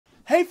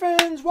Hey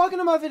friends, welcome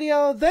to my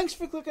video. Thanks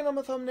for clicking on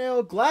my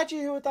thumbnail. Glad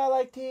you're here with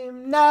our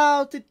team.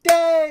 Now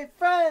today,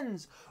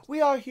 friends, we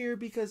are here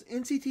because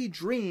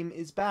NCTDREAM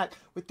is back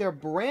with their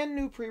brand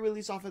new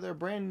pre-release off of their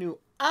brand new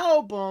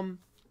album,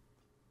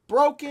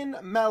 Broken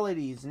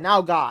Melodies.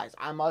 Now guys,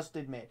 I must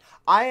admit,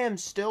 I am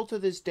still to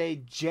this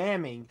day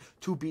jamming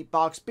to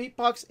beatbox.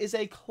 Beatbox is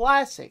a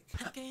classic.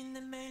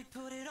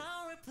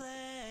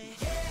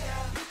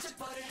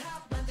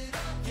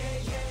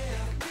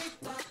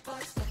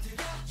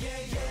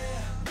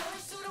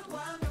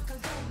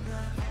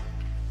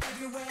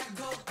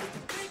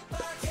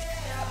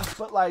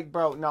 But like,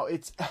 bro, no,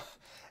 it's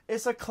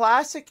a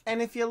classic.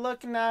 And if you're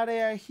looking at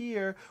it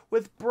here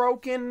with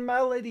Broken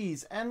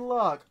Melodies, and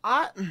look,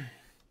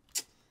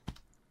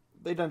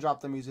 they done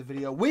dropped the music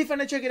video. We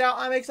finna check it out.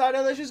 I'm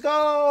excited. Let's just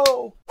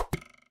go.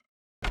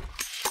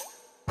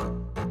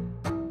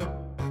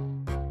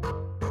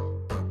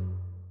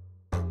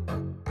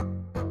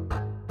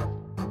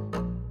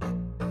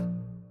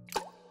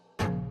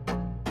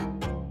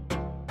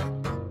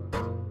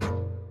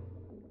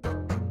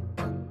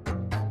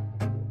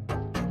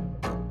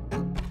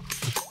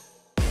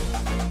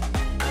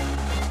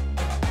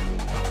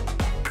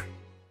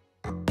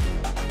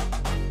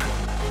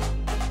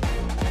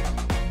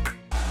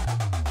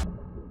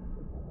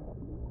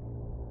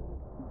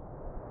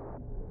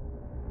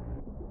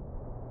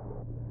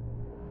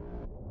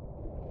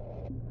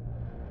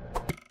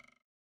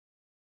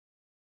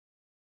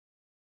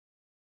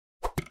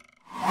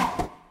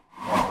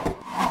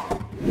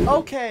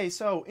 Okay,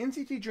 so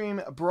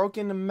NCTDREAM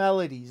Broken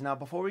Melodies. Now,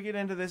 before we get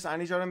into this, I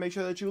need y'all to make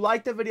sure that you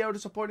like the video to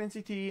support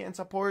NCT and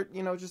support,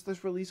 you know, just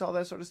this release, all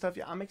that sort of stuff.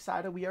 Yeah, I'm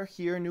excited. We are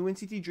here. New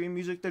NCTDREAM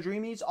music. The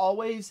Dreamies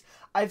always,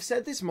 I've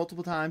said this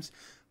multiple times,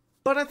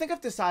 but I think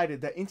I've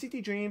decided that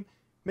NCTDREAM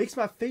makes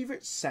my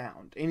favorite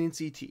sound in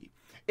NCT.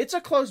 It's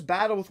a close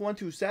battle with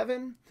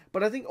 127,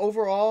 but I think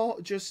overall,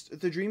 just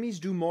the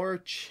Dreamies do more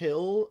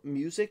chill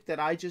music that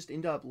I just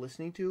end up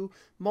listening to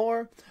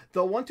more.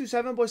 The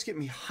 127 boys get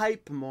me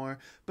hype more,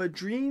 but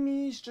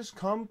Dreamies just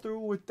come through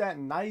with that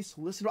nice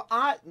listen.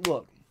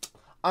 Look,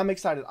 I'm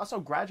excited. Also,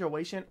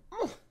 Graduation,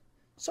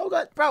 so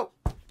good, bro.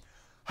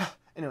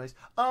 Anyways,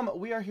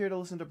 we are here to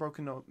listen to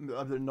Broken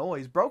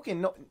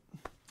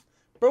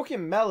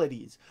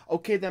Melodies.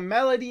 Okay, the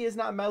melody is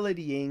not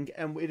melodying,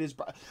 and it is.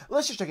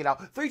 Let's just check it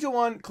out. 3, 2,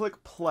 1,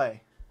 click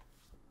play.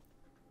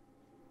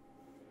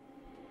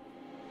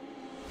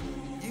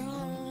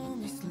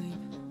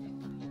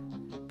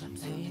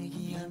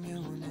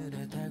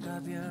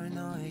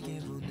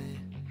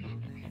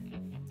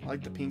 I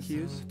like the pink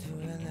hues.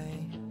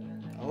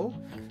 Oh,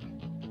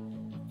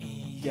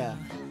 yeah.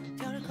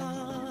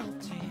 Oh,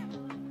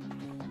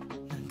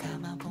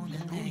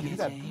 you hear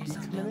that beat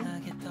coming in?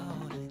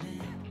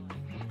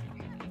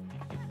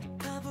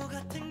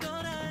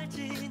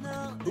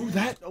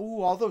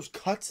 Ooh, all those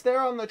cuts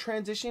there on the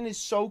transition is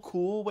so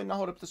cool. Wait, no,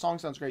 hold up. The song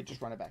sounds great.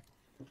 Just run it back.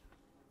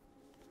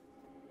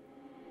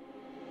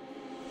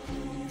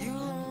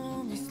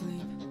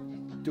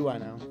 Do I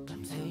know?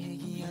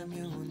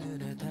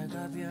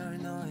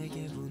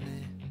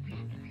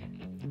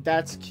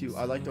 That's cute.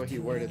 I like the way he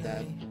worded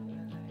that.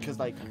 Because,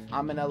 like,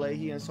 I'm in LA,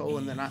 he in Seoul,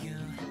 and then I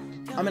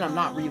mean, I'm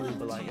not really,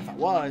 but, like, if I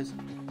was,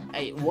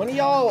 hey, one of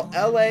y'all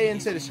LA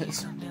and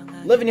citizens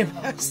living your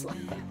best life.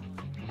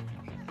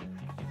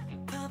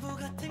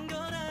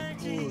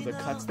 Ooh, the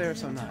cuts there are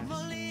so nice.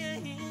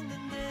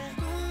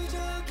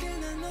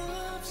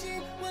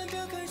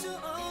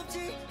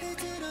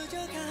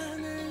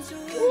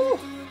 Ooh.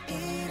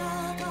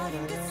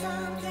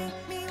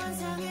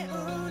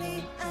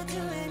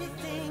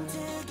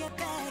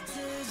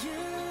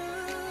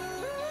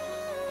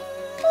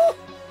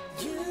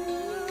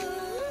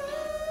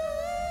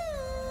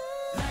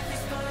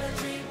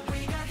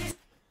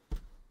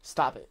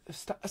 Stop it.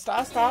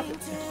 Stop it.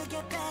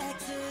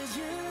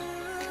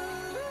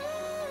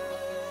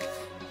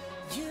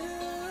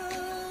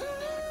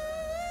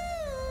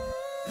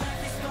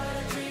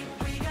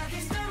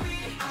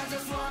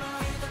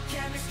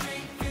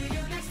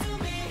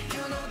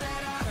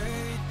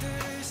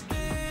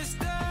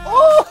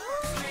 Oh!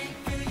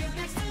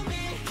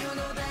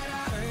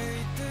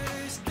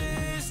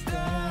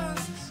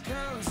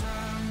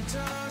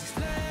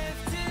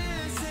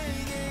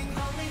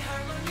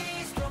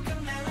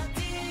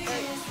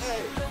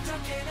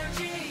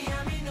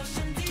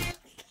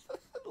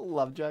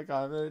 Love track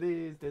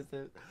comedies. This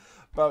is,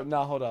 bro.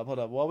 No, hold up.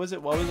 What was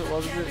it? Lovely.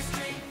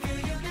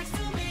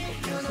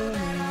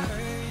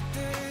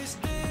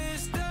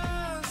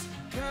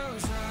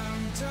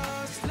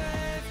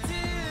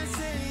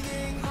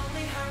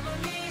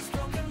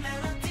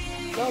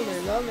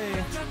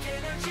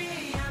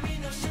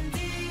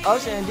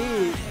 Ocean,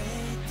 indeed.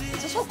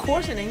 Is this whole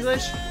course in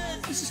English?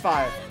 This is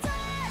fire.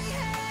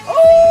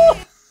 Oh!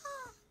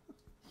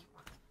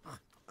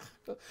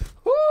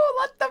 Ooh,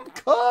 let them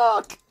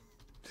cook.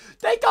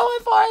 They going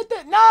for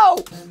it. No.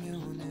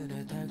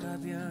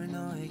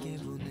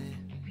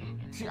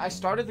 See, I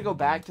started to go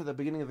back to the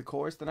beginning of the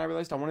chorus, then I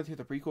realized I wanted to hear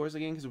the pre-chorus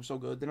again because it was so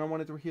good. Then I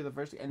wanted to hear the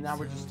verse, and now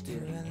we're just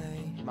here.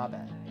 My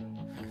bad.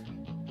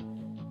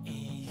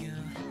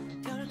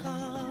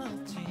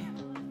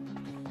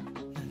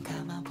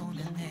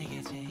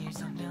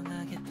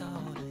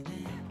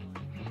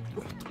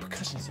 The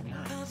percussion's so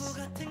nice.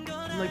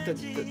 Like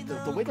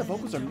the way the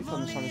vocals are mixed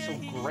on this song is so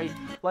great.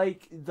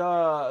 Like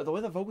the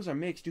way the vocals are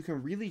mixed, you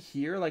can really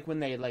hear like when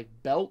they like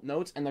belt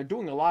notes, and they're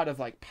doing a lot of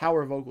like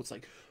power vocals,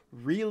 like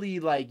really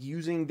like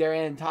using their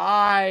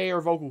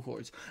entire vocal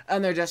cords,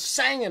 and they're just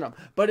singing them.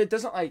 But it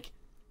doesn't like,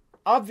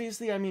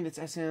 obviously, I mean, it's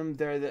SM.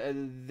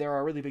 They're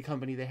a really big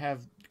company. They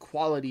have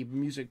quality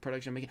music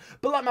production making.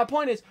 But like my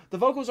point is, the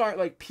vocals aren't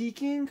like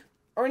peaking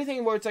or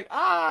anything where it's like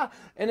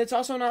and it's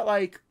also not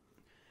like.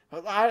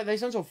 They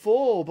sound so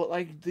full, but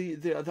like the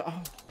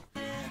oh.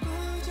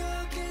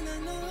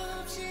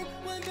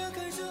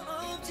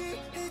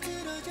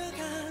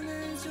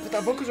 But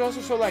the vocals are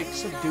also so like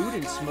subdued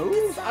and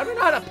smooth. I don't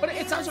know how to put it.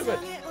 It sounds so good.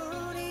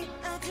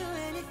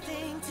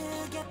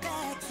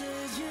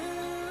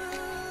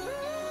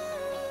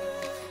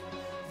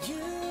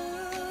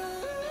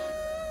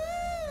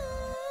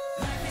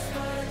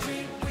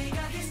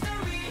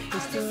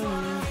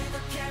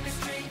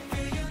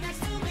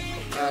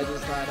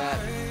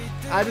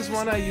 I just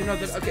wanna, you know,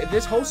 that okay,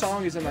 this whole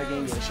song is in like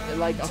English.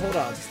 Like, hold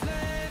on,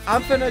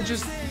 I'm finna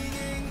just.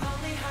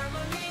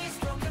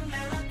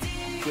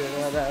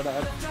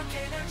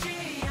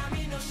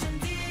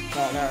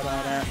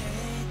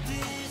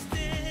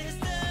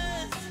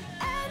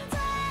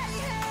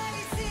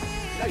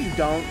 No, you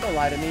don't. Don't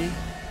lie to me.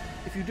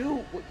 If you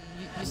do,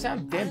 you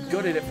sound damn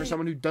good at it for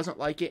someone who doesn't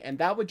like it, and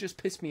that would just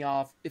piss me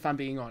off if I'm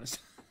being honest.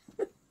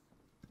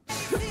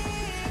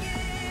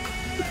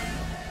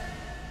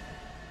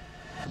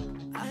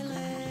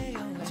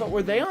 So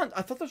were they on?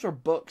 I thought those were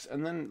books,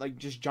 and then like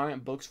just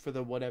giant books for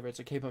the whatever. It's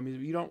a K-pop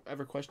music. You don't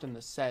ever question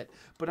the set,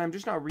 but I'm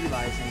just not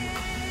realizing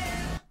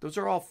those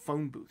are all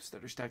phone booths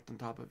that are stacked on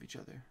top of each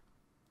other.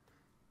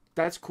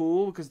 That's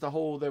cool because the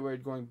whole they were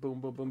going boom,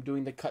 boom, boom,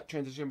 doing the cut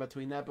transition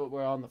between that, but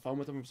we're on the phone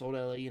with them from Seoul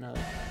to LA, you know.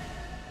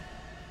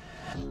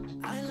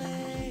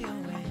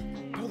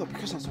 Oh, the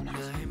percussion's so nice.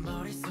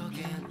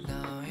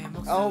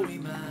 Oh,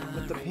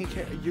 with the pink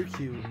hair, you're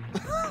cute.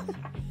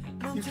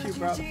 You're cute,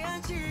 bro.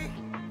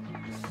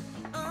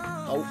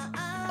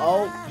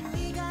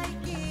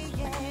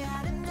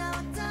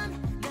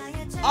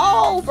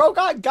 Oh, bro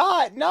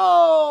got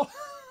no.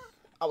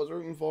 I was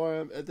rooting for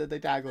him. They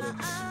tackled him.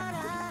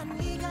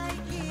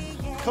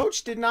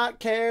 Coach did not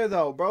care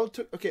though, bro.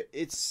 Okay,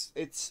 it's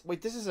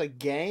wait, this is a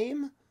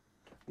game.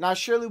 Now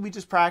surely we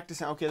just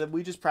practicing. Okay,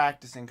 we just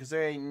practicing because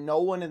there ain't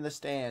no one in the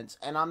stands,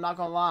 and I'm not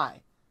gonna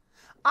lie,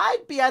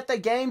 I'd be at the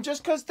game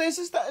just because this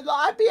is the.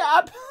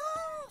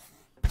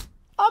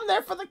 I'm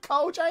there for the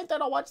coach. I ain't there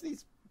to watch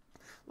these.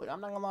 Look,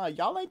 I'm not gonna lie,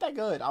 y'all ain't that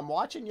good. I'm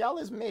watching y'all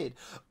as mid,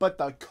 but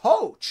the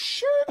coach,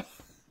 sure.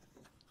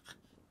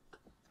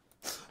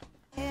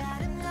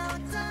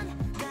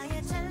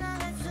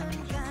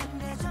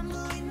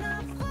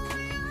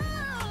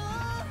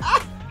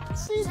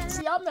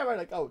 See, I'm never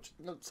the coach.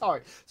 No,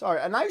 sorry.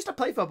 And I used to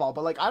play football,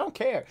 but like I don't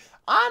care.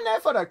 I'm there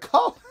for the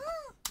coach.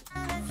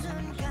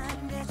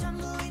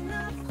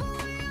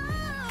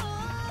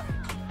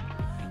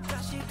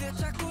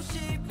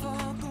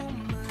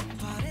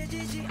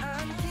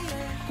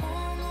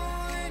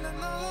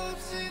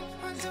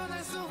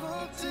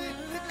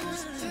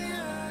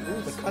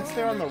 Ooh, the cuts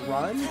there on the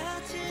run,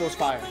 those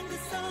fire.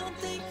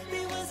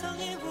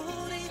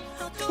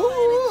 Ooh,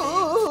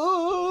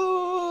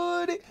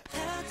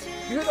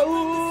 you hear the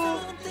ooh.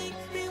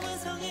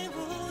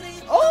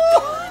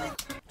 Oh,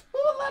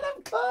 let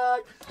him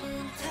cook.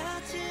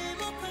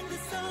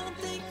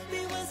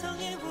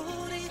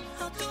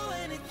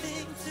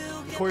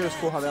 The choreo's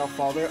cool how they all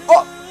fall there.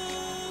 Oh.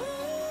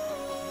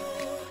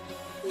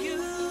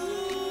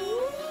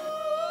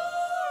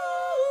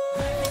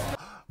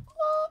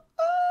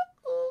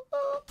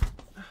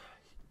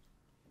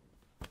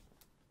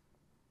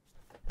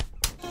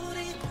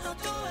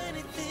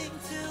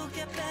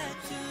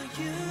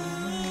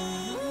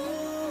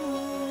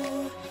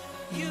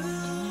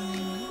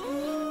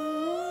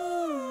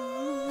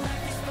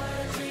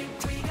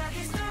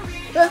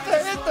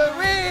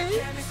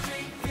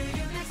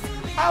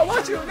 I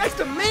want you next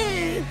to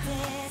me.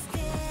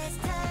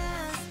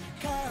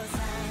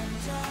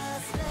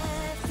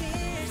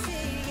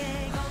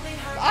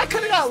 I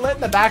could have got lit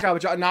in the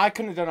background, but no, I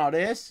couldn't have done all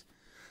this.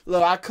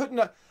 Look, I couldn't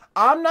have.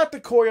 I'm not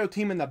the choreo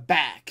team in the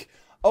back.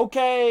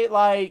 Okay,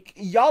 like,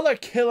 y'all are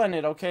killing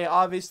it, okay?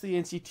 Obviously,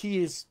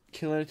 NCT is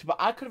killing it too, but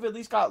I could have at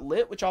least got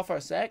lit with y'all for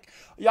a sec.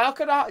 Y'all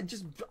could have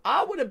just,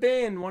 I would have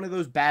been one of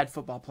those bad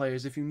football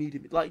players if you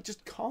needed me. Like,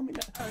 just call me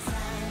now.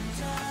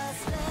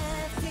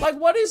 Like,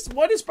 what is,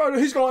 bro?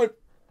 He's going,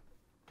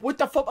 with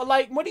the football,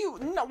 like, what do you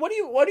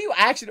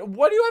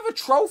have a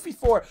trophy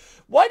for?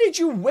 What did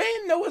you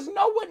win? There was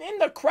no one in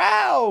the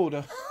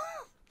crowd.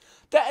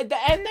 And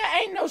that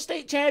ain't no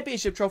state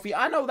championship trophy.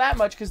 I know that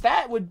much because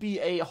that would be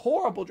a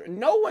horrible.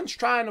 No one's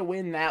trying to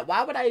win that.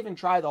 Why would I even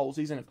try the whole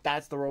season if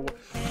that's the role?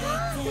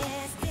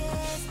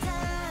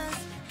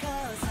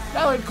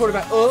 That like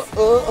quarterback. What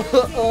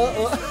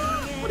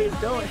are you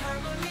doing?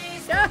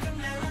 Yeah,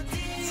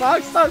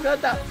 so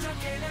good though.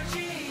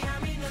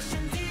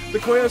 The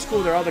choreo's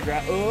cool. They're all the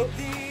grab.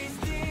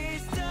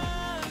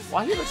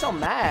 Why you look so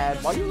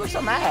mad? Why you look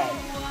so mad?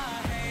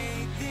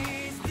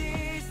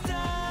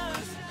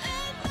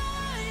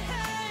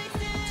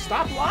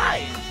 Stop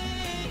lying.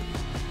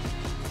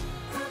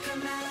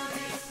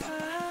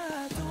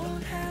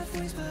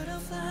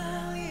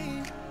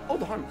 Oh,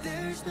 the harmony.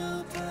 There's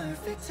no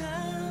perfect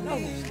time. No,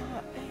 it's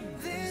not.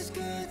 This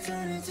could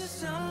turn into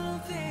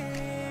something.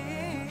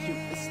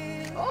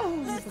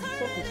 Oh, let's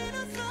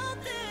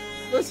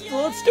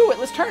do it.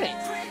 Let's turn it.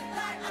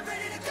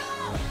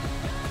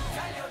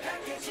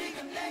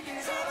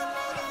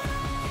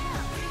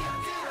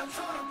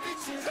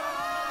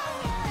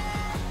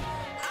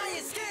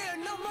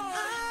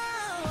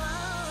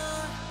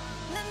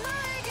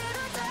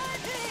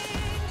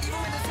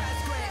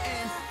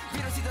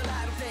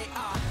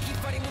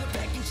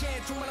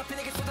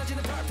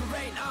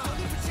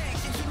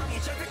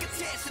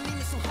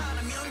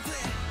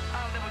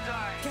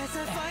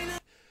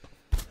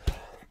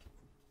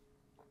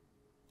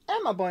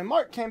 And my boy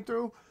Mark came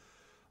through.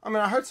 I mean,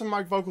 I heard some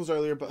Mark vocals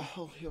earlier, but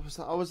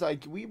I was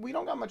like, we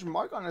don't got much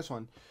Mark on this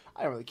one.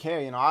 I don't really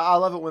care, you know. I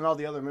love it when all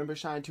the other members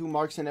shine too.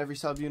 Mark's in every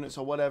subunit,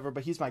 so whatever.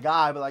 But he's my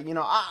guy. But like, you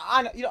know,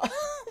 I you know,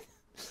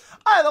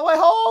 either way,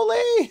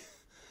 holy,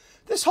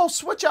 this whole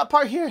switch up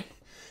part here,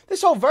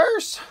 this whole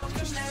verse.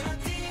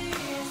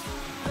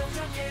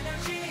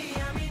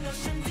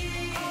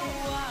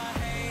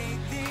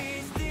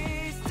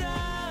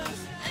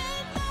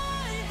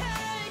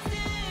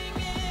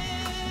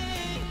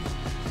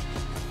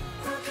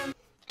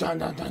 Dun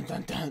dun dun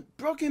dun dun.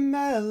 Broken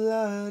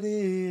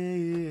Melodies.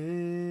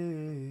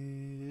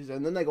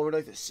 And then they go over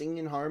like the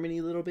singing harmony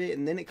a little bit,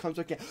 and then it comes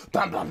like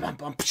bum bum bum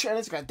bum, and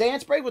it's got a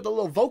dance break with the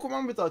little vocal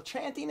run with the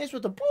chantiness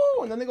with the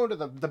boo, and then they go into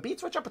the beat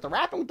switch up with the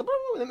rapping with the boo,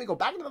 and then we go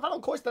back into the final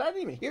chorus that I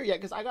didn't even hear yet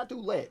because I got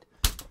too lit.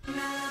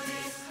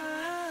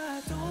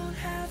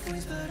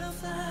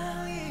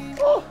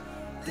 Oh.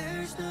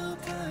 There's no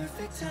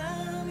perfect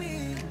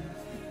timing.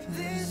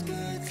 This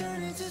could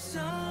turn into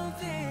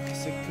something.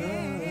 Yes, it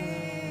could.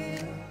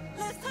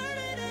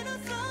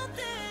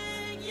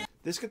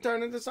 This could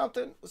turn into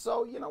something,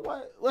 so you know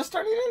what? Let's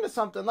turn it into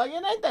something. Like,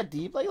 it ain't that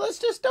deep. Like, let's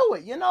just do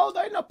it. You know,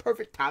 there ain't no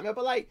perfect timing,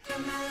 but like.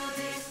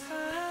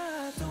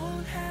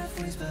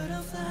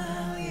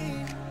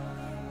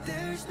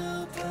 There's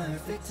no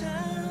perfect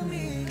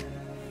timing.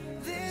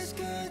 This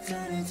could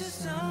turn into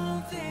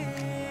something.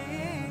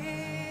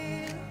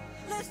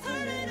 Let's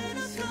turn it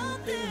into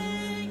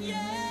something,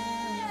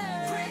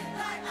 yeah. Green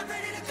light, I'm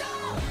ready to go.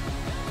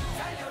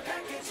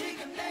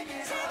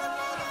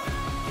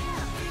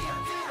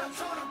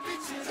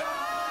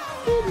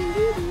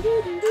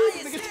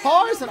 The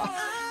guitars and all.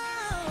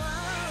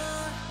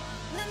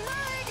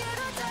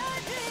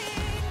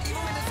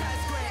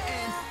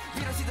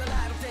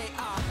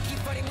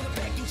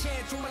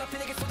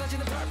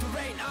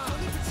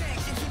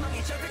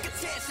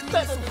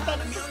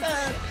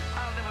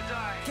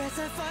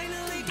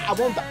 I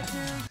won't die.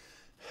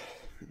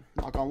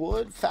 Knock on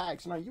wood.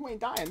 Facts. No, you ain't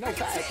dying. No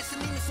facts.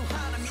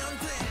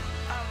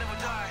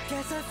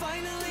 Guess I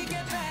finally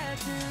get back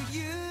to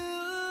you.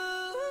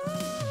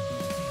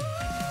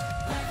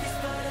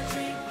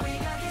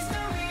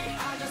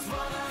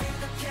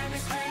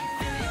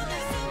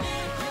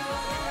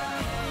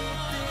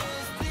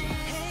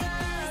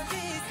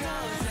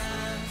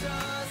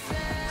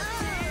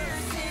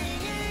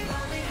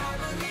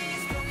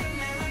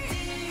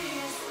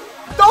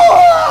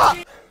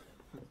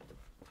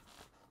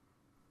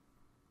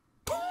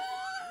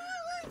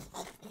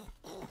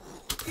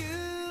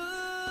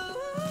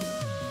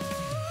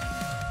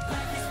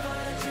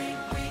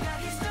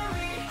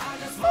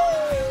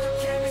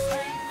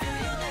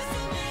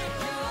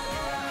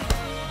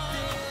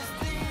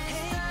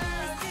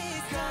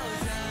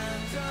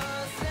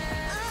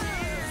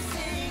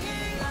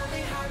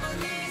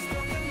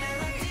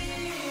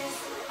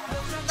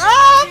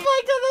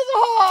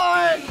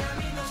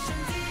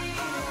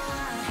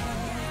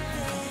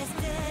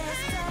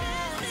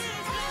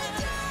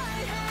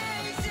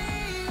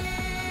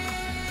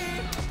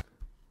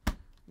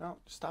 No,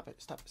 stop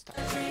it, stop it, stop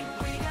it.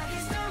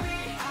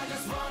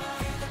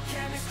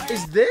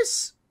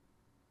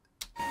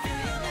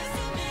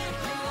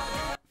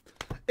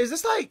 Is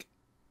this like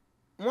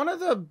one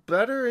of the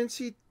better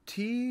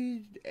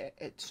NCT?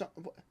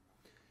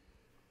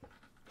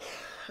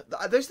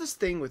 There's this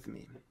thing with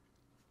me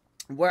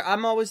where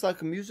I'm always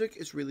like, music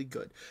is really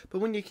good, but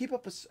when you keep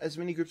up as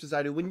many groups as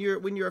I do, when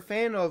you're a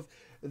fan of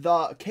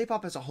the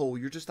K-pop as a whole,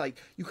 you're just like,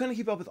 you kind of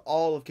keep up with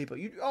all of K-pop.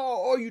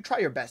 Or you try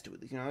your best to,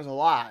 at least. You know, there's a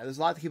lot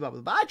to keep up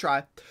with, but I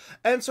try.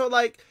 And so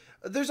like,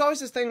 there's always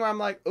this thing where I'm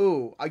like,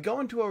 oh, I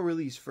go into a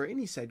release for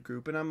any said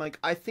group, and I'm like,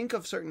 I think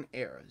of certain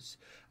eras.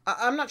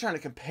 I'm not trying to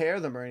compare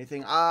them or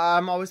anything.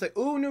 I'm always like,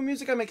 ooh, new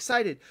music, I'm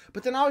excited.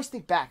 But then I always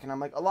think back, and I'm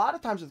like, a lot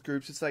of times with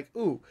groups, it's like,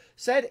 ooh,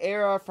 said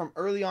era from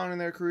early on in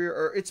their career,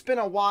 or it's been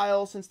a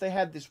while since they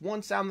had this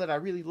one sound that I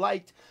really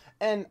liked,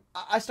 and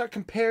I start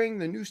comparing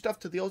the new stuff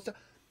to the old stuff.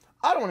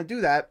 I don't want to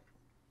do that.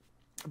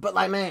 But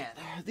like, man,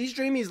 these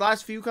Dreamies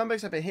last few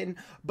comebacks have been hitting.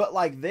 But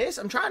like this,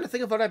 I'm trying to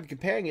think of what I'm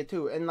comparing it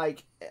to, and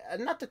like,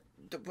 not that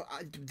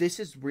this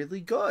is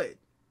really good.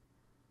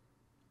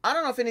 I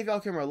don't know if any of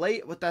y'all can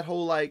relate with that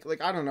whole like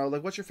I don't know,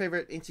 like what's your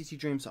favorite NCT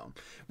Dream song?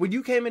 When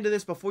you came into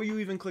this, before you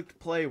even clicked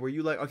play, were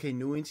you like, okay,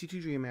 new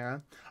NCT Dream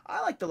era?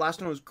 I like the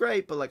last one was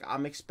great, but like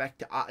I'm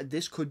expecting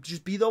this could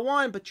just be the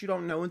one, but you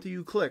don't know until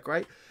you click,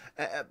 right?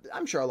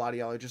 I'm sure a lot of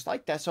y'all are just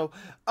like that. So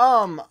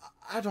I'm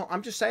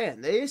just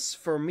saying, this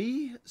for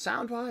me,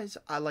 sound wise,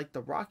 I like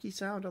the rocky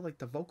sound, I like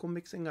the vocal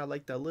mixing, I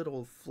like the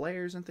little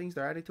flares and things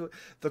they're adding to it,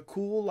 the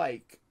cool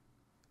like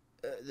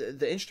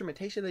the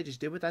instrumentation they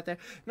just did with that there.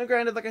 Now,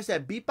 granted, like I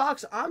said,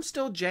 beatbox, I'm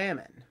still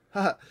jamming.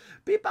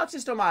 Beatbox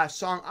is still my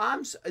song.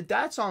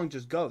 That song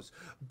just goes.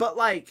 But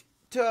like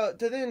to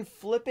then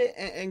flip it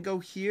and go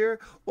here,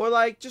 or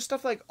like just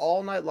stuff like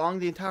All Night Long.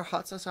 The entire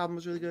Hot Sauce album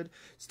was really good.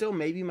 Still,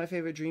 maybe my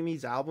favorite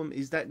Dreamies album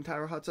is that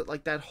entire Hot Sauce,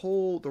 like that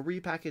whole the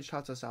repackaged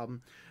Hot Sauce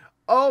album.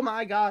 Oh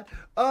my god.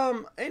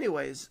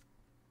 Anyways,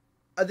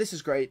 this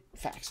is great.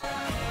 Facts.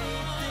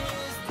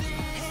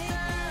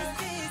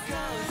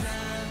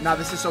 Now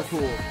this is so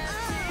cool.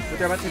 What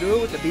they're about to do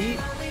with the beat.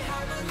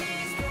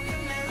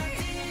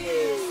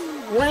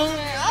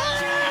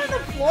 The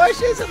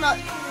flourishes and the...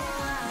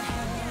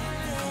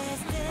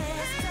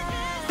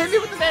 Hit me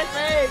with the dance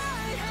face!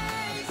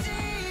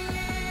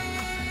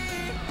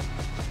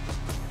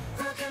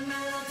 Broken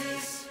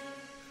Melodies.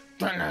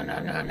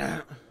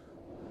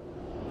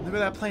 Look at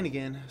that playing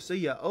again. See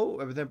ya. Oh,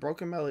 everything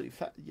Broken Melody.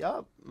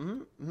 Yup.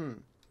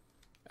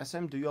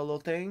 SM, do your little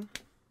thing.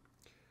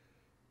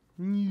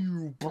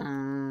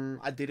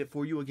 I did it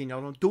for you again. Y'all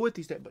don't do it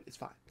these days, but it's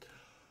fine.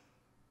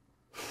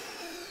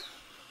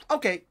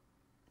 Okay.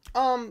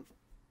 Guys.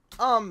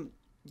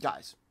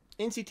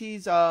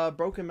 NCT's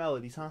Broken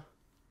Melodies, huh?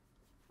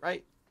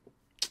 Right?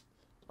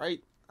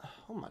 Right?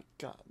 Oh my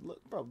god.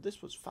 Look, bro,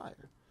 this was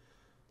fire.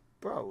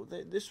 Bro,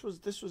 this was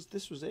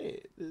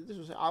it.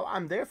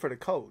 I'm there for the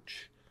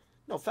coach.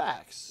 No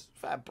facts.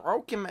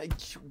 Broken.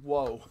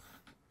 Whoa.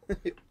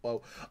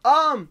 Whoa.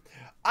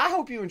 I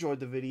hope you enjoyed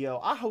the video.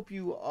 I hope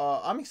you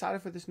I'm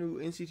excited for this new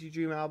NCT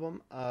Dream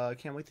album.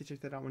 Can't wait to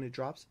check that out when it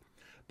drops.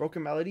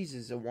 Broken Melodies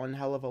is one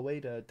hell of a way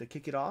to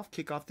kick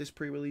off this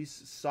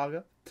pre-release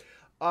saga.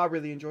 I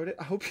really enjoyed it.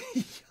 I hope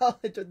y'all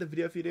enjoyed the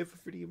video. If you did, feel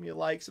free to give me a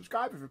like,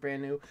 subscribe if you're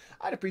brand new.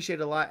 I'd appreciate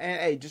it a lot. And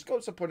hey, just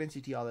go support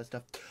NCT, all that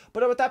stuff.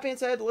 But with that being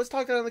said, let's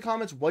talk down in the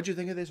comments. What'd you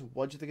think of this?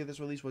 What'd you think of this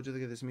release? What'd you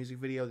think of this music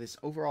video? This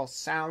overall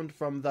sound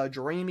from the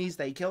Dreamies.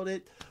 They killed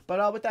it.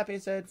 But with that being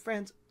said,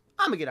 friends,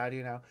 I'm gonna get out of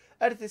here now,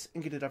 edit this,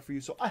 and get it up for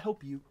you. So I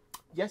hope you,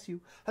 yes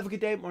you, have a good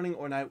day, morning,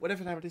 or night,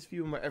 whatever time it is for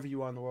you, and wherever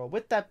you are in the world.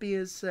 With that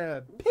being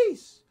said,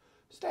 peace.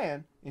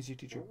 Stan,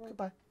 NCT Dream.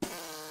 Goodbye.